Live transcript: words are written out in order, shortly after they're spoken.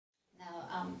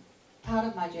part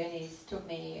of my journeys took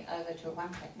me over to a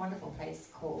wonderful place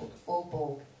called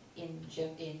AALBORG in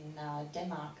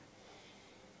Denmark.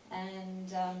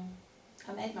 And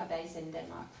I made my base in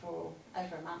Denmark for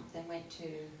over a month and went to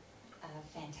a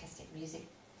fantastic music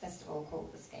festival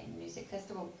called the Skagen Music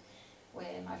Festival,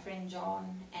 where my friend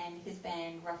John and his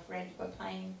band Rough Red were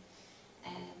playing.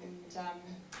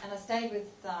 And I stayed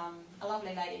with a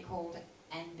lovely lady called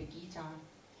Anne Birgitta,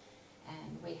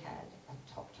 and we had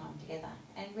a top time together.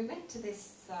 And we went to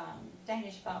this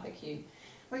Danish barbecue,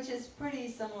 which is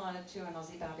pretty similar to an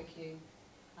Aussie barbecue.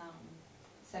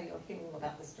 So you'll hear all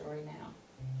about the story now.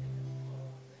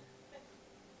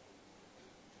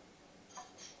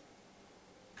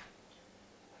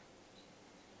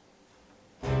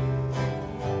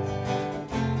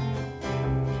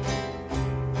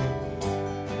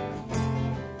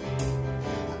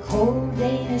 Cold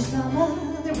Danish summer,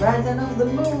 the rising of the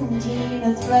moon.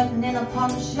 Tina's flirting in a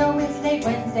poncho, it's late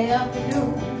Wednesday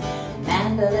afternoon.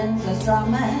 Mandolins are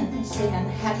strumming, singing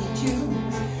happy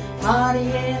tunes.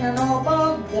 Partying in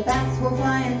AALBORG, the bats will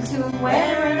flying soon.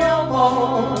 We're in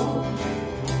AALBORG,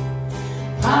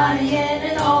 partying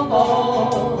in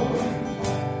AALBORG,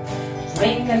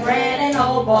 drinking red in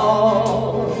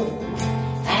AALBORG,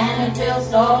 and it feels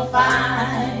so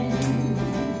fine.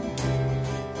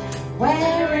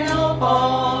 We're in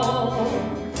AALBORG,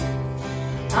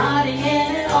 partying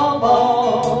in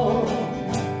AALBORG,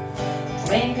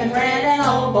 drinking red in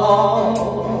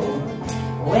AALBORG,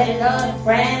 with good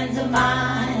friends of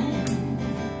mine.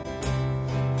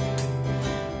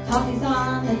 Coffee's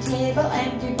on the table,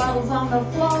 empty bottles on the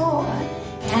floor.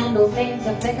 Candle flames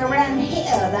are flickering,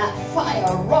 hear that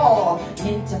fire roar.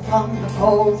 Mint upon the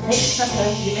coals, makes a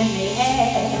perfume in the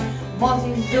air.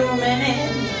 Mozzies zooming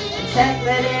in,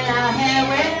 chocolate in our hair.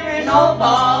 We're in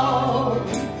AALBORG,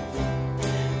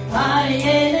 partying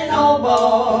in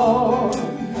AALBORG,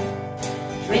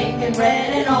 drinking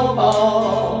red in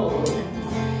AALBORG,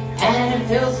 and it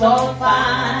feels so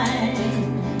fine.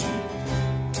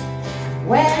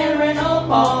 We're in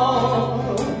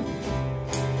AALBORG,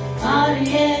 partying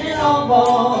in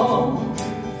AALBORG,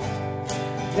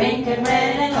 drinking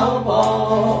red in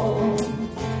AALBORG,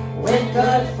 with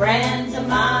good friends of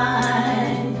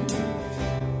mine.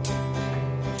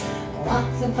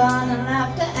 Lots of fun and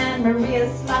laughter, and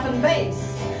Maria's slapping bass.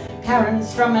 Karen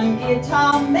strumming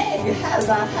guitar, Meg has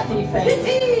a happy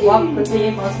face. What could be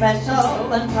more special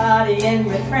than partying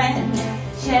with friends?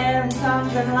 Sharing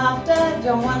songs and laughter,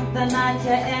 don't want the night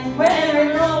to end.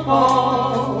 We're in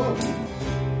AALBORG,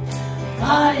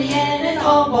 partying in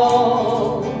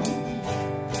AALBORG,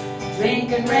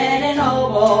 drinking red in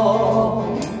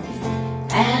AALBORG,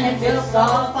 and it feels so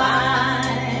fine.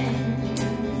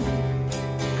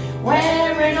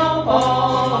 We're in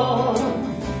AALBORG,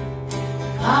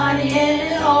 partying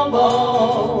in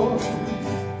AALBORG,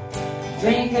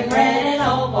 drinking red in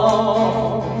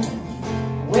AALBORG,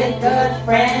 with good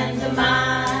friends of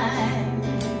mine.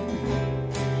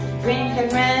 Drinking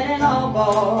red in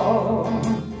AALBORG,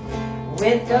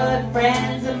 with good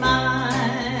friends of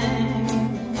mine.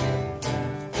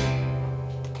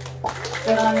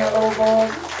 Good on you,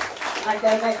 AALBORG. I go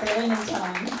back there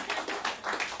anytime.